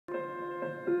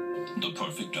The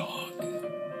perfect dog.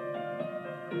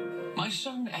 My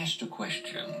son asked a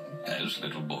question, as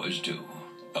little boys do,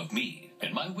 of me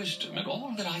and my wisdom and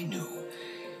all that I knew.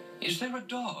 Is there a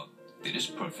dog that is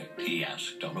perfect? He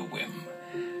asked on a whim.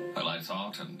 Well, I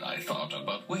thought and I thought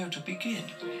about where to begin.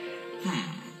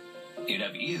 He'd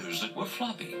have ears that were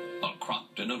floppy, all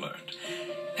cropped and alert,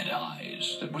 and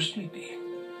eyes that were sleepy,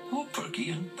 or perky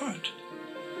and pert.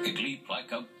 He'd leap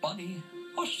like a bunny,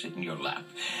 or sit in your lap,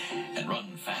 and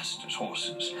run fast as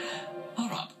horses,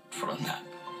 or up for a nap.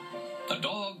 A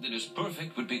dog that is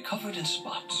perfect would be covered in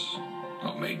spots,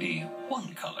 or maybe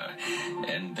one color,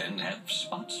 and then have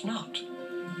spots not.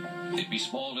 It'd be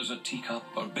small as a teacup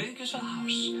or big as a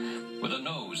house, with a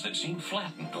nose that seemed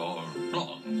flattened or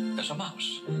long as a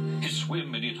mouse. He'd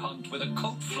swim and he'd hunt with a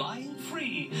coat flying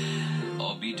free,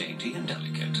 or be dainty and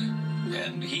delicate,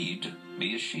 and he'd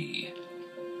be a she.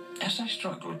 As I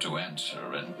struggled to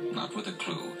answer, and not with a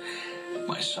clue,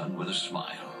 my son with a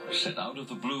smile said out of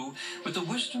the blue, with the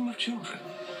wisdom of children,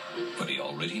 but he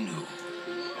already knew.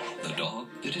 The dog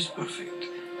that is perfect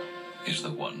is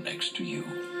the one next to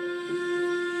you.